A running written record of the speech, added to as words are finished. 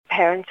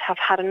parents have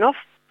had enough.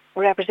 A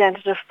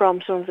representative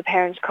from some of the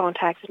parents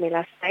contacted me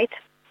last night,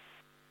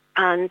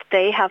 and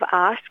they have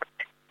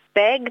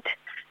begged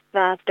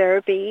that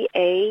there be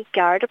a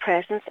Garda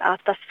presence at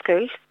the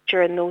school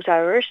during those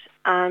hours,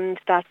 and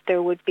that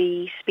there would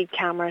be speed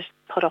cameras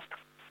put up.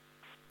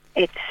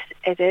 It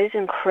is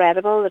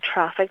incredible, the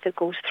traffic that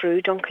goes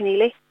through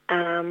Dunkineely,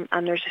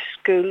 and there's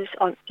schools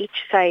on each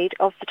side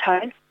of the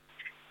town,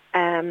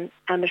 and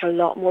there's a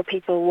lot more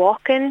people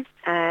walking,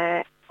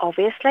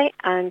 obviously,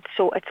 and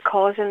so it's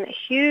causing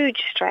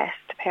huge stress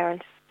to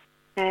parents,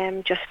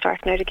 just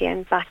starting out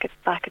again back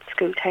at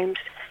school times.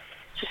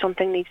 So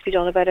something needs to be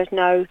done about it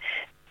now.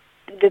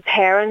 The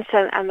parents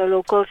and the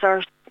locals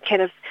are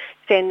kind of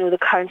saying, no, the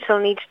council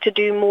needs to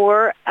do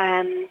more.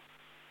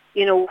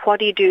 What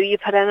do? You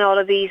put in all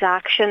of these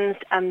actions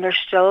and there's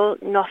still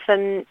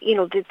nothing,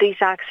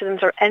 these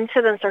accidents or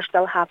incidents are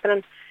still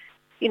happening.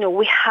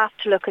 We have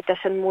to look at this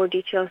in more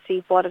detail and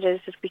see what it is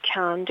that we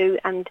can do,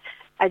 and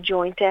a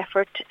joint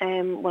effort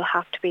will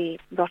have to be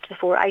brought to the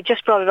fore. I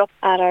just brought it up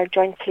at our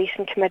Joint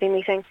Policing Committee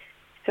meeting.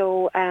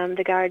 So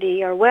the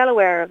Gardi are well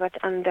aware of it,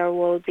 and there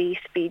will be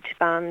speed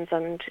bans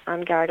and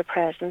Garda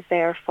presence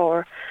there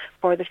for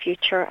the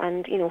future,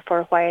 and for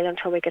a while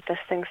until we get this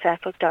thing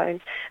settled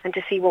down, and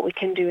to see what we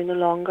can do in the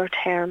longer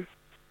term.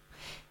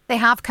 They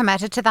have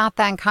committed to that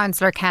then,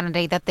 Councillor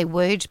Kennedy, that they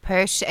would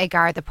put a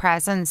Garda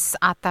presence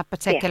at that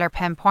particular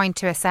pinpoint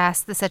to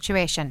assess the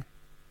situation.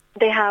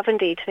 They have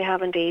indeed,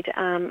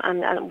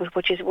 and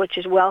which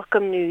is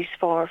welcome news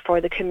for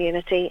the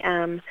community,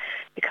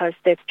 because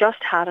they've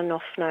just had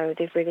enough now.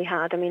 They've really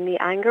had. I mean,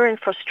 the anger and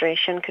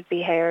frustration could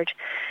be heard,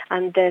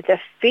 and the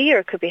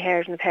fear could be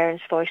heard in the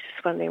parents' voices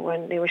when they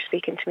were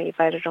speaking to me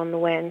about it on the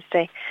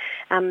Wednesday.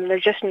 They're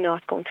just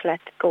not going to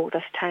let it go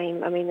this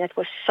time. I mean, it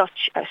was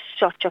such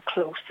a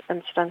close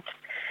incident.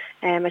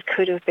 It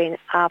could have been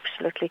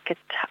absolutely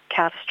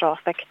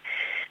catastrophic.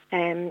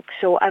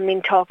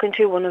 Talking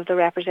to one of the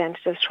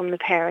representatives from the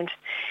parents,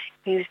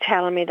 he was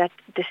telling me that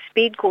the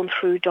speed going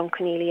through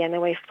Dunkineely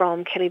anyway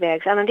from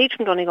Killybegs, and indeed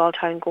from Donegal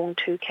Town going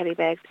to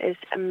Killybegs, is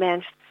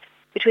immense.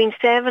 Between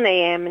 7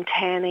 a.m. and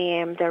 10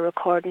 a.m. they're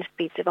recording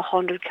speeds of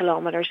 100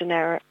 kilometres an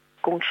hour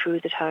going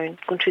through the town,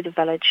 going through the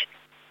village.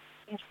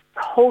 It's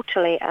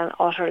totally and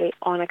utterly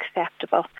unacceptable.